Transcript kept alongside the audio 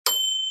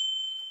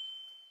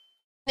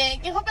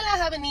Can I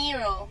have an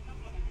euro?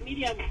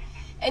 Medium.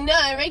 And no,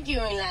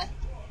 regular.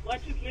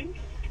 What to drink?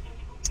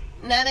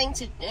 Nothing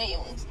to.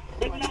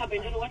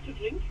 What to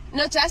drink?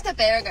 No, just a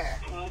burger.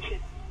 Okay.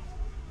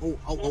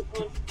 Oh.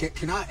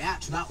 Can I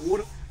add to that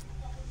order?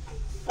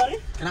 Sorry?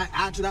 Can I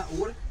add to that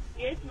order?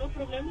 Yes, no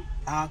problem.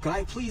 Could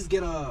I please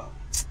get a,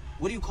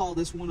 what do you call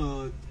this one?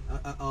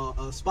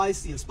 A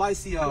spicy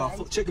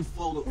chicken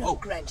fold. No,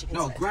 grand chicken.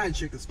 No, grand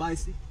chicken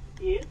spicy.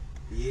 Yes.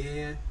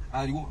 Yeah.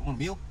 You want a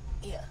meal?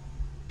 Yeah.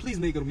 Please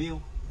make it a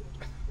meal.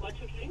 What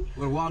to drink?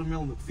 With a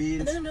watermelon with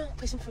fizz. No.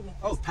 Passion fruit.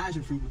 Oh,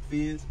 passion fruit with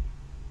fizz.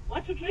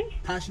 What to drink?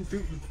 Passion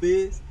fruit with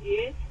fizz.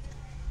 Yes.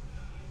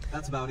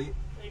 That's about it.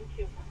 Thank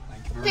you.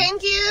 Thank you very much.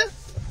 Thank you.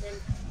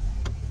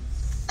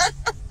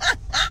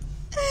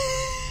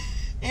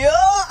 Yo,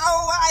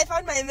 I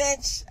found my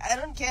match. I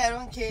don't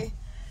care.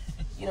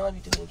 You know what we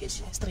do? We get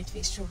you a straight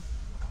face too.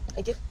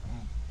 Okay?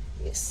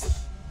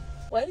 Yes.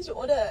 Why did you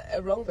order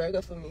a wrong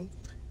burger for me?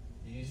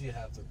 You usually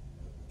have the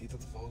either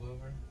the fold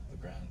over, the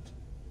grand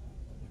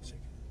chicken.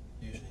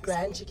 Usually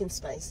Grand chicken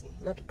spicy,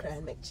 not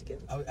grand McChicken.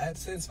 I had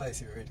said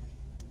spicy already.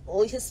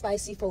 Oh, his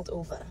spicy fold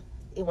over.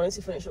 He wanted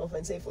to finish off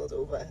and say fold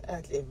over.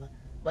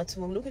 But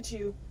look at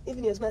you.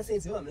 Even your smile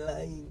says, I'm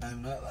lying.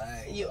 I'm not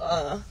lying. You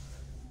are.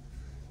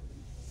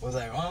 Was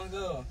I wrong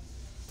though?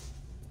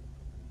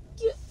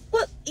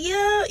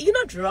 Yeah, you're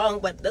not wrong,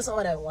 but that's not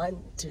what I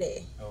want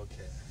today.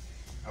 Okay.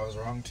 I was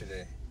wrong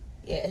today.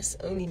 Yes,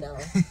 only now.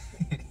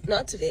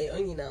 Not today,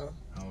 only now.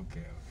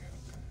 Okay.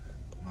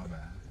 My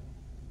bad.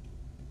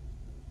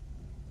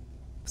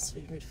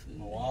 Favorite food.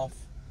 No off.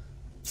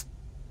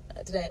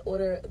 Did I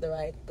order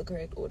the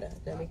correct order?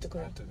 Did I make the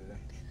correct? Today.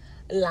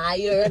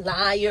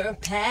 Liar,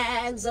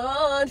 pants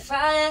on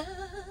fire.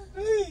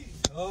 Hey.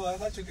 Oh, I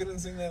thought you couldn't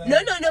sing that.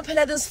 No,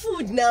 Pella, there's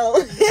food now.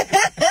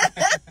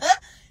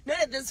 No,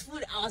 there's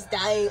food. I was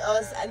dying. I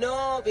was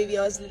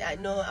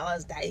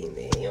dying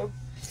there, you know.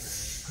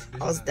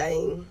 I was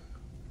dying.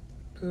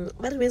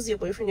 But where's your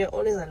boyfriend? You're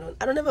always alone.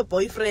 I don't have a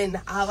boyfriend.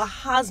 I have a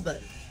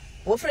husband.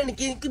 Boyfriend,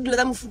 could let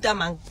them foot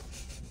among.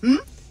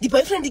 The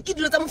boyfriend, the kid,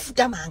 let them foot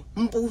among.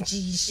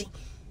 Mpujishi.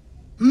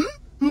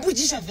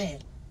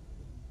 Mpujisha.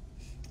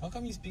 How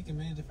come you speak in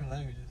many different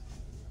languages?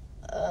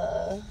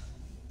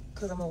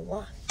 Because I'm a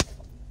wife.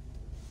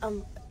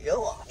 I'm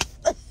your wife.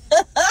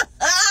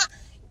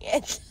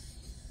 Yes.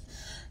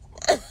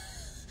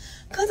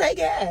 Because I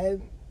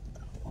can.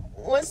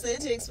 What's there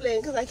to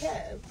explain? Because I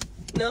can.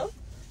 No?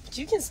 But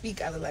you can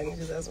speak other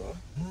languages as well.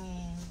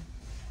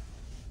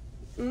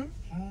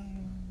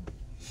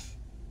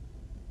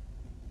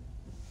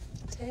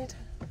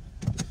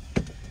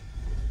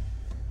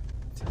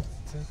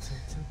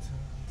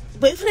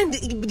 Boyfriend,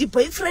 the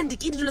boyfriend, the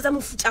kid, you know,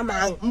 I'm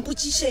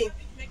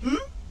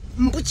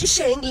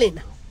Mpuchisheng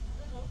lena.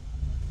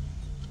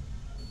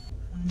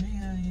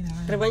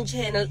 Rewan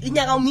channel,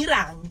 inya ka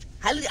mirang.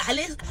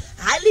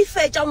 Hali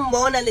fecha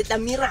mona leta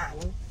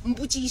mirang.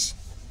 Mpuchish.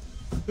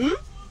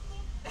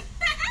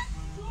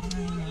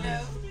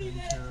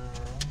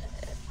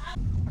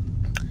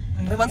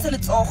 Rewan sa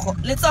letsogo.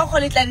 Letsogo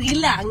letla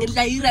rilang,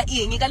 letla ira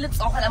ing, ka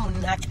letsogo la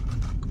monaka.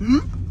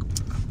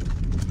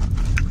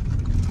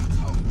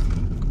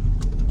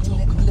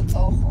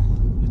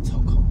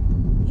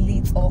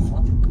 Letsogo.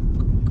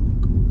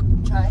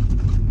 Try.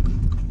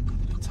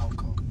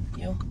 Taco.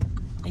 Yo.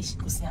 Eish,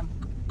 kusiyam.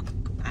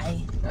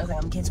 Ay, naza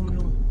ngamkhetha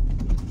umlungu.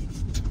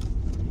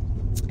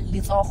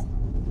 Letsogo.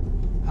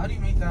 How do you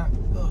make that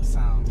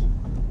sound?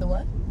 The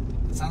what?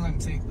 It sounds like a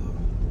tick though.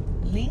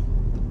 Li.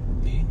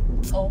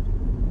 Toe.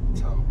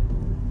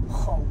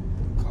 Ho.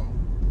 Co.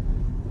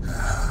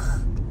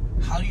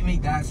 How do you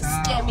make that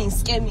sound?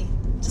 Scare me.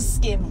 Just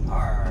scare me.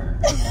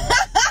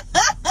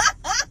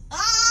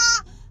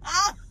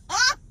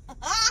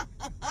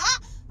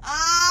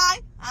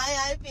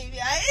 Ay, baby,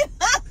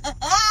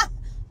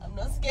 I'm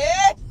not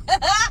scared.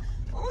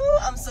 Ooh,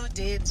 I'm so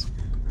dead.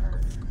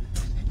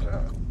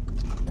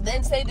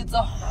 Then say it's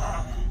a.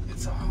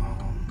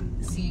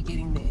 See you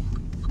getting there.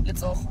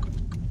 It's all.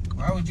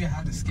 Why would you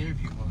have to scare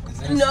people?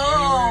 No,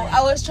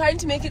 I was trying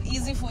to make it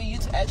easy for you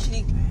to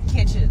actually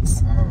catch it.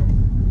 Oh,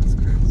 that's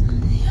crazy.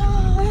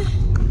 Yeah.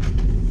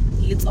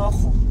 It's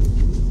awful.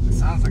 It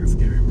sounds like a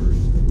scary word.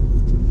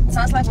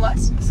 Sounds like what?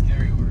 A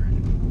scary word.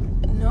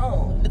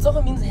 No, it's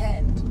awful means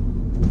hand.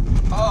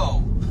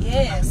 Oh.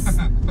 Yes.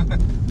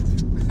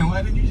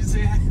 Why didn't you just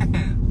say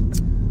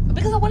hand?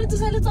 Because I wanted to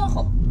say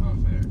Letsogo. Oh,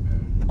 fair.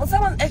 When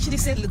someone actually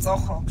said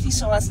Letsogo, please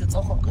show us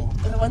Letsogo.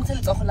 I want to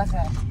say Letsogo like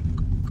that.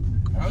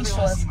 I really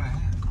want to see my hand.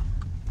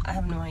 I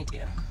have no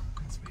idea.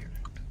 That's weird.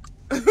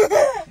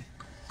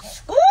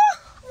 Woo!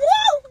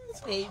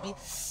 Baby.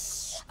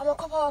 I'm a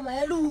couple of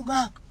my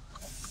luma.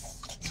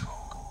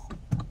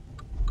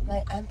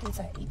 My armpits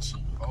are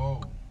itchy.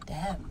 Oh.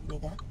 Damn,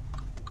 nigga.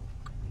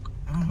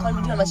 Can't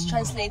believe I must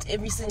translate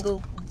every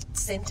single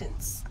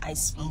sentence I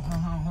speak.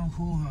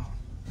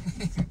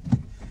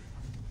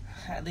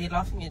 They're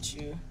laughing at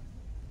you.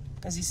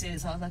 As you said,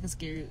 it sounds like a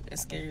scary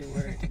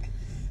word.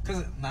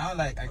 Because now,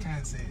 like, I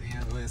can't say it any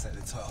other way. It's like,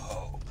 it's a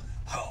ho.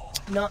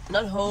 Not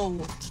ho.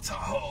 It's a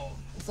ho.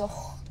 It's a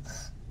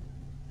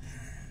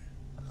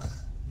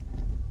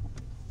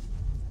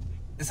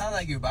It sounds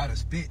like you're about to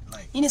spit.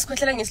 Like. Yini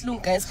isikhwehlela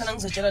ngesilungu guys khona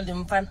ngizotshela le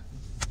mfana.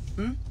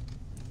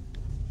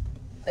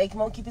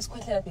 Like keep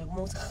isikhwehlela babe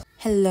mouth.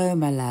 Hello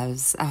my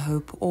loves, I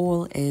hope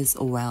all is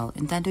well.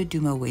 Ntando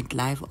Duma went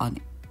live on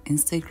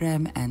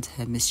Instagram and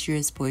her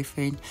mysterious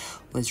boyfriend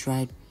was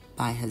right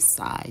by her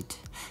side.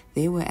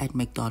 They were at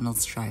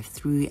McDonald's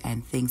drive-thru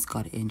and things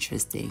got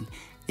interesting.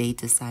 They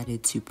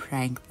decided to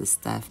prank the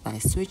staff by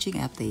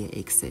switching up their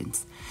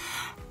accents.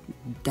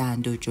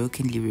 Ntando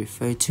jokingly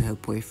referred to her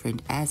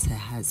boyfriend as her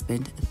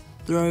husband,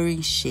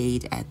 throwing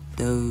shade at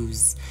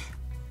those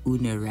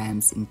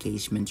Unaram's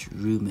engagement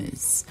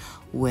rumors.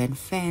 When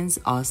fans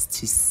asked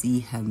to see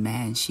her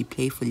man, she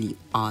playfully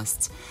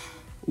asked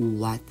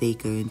what they're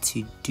going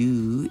to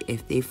do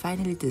if they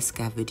finally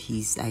discovered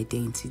his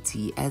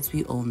identity. As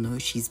we all know,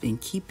 she's been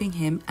keeping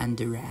him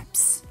under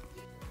wraps.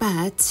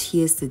 But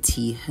here's the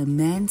tea. Her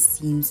man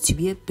seems to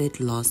be a bit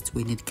lost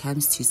when it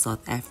comes to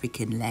South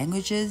African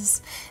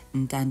languages.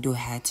 Ntando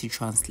had to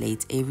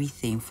translate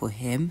everything for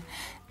him,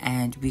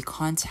 and we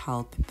can't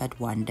help but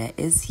wonder,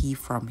 is he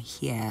from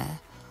here?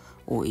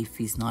 Or if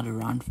he's not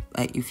around,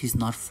 if he's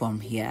not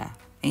from here.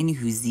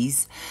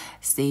 Anywhoosies,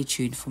 stay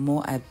tuned for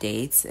more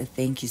updates.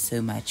 Thank you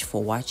so much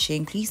for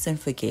watching. Please don't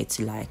forget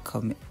to like,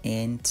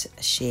 comment,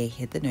 share,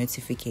 hit the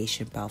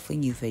notification bell for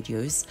new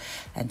videos.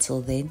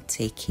 Until then,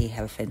 take care.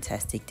 Have a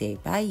fantastic day.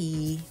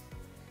 Bye.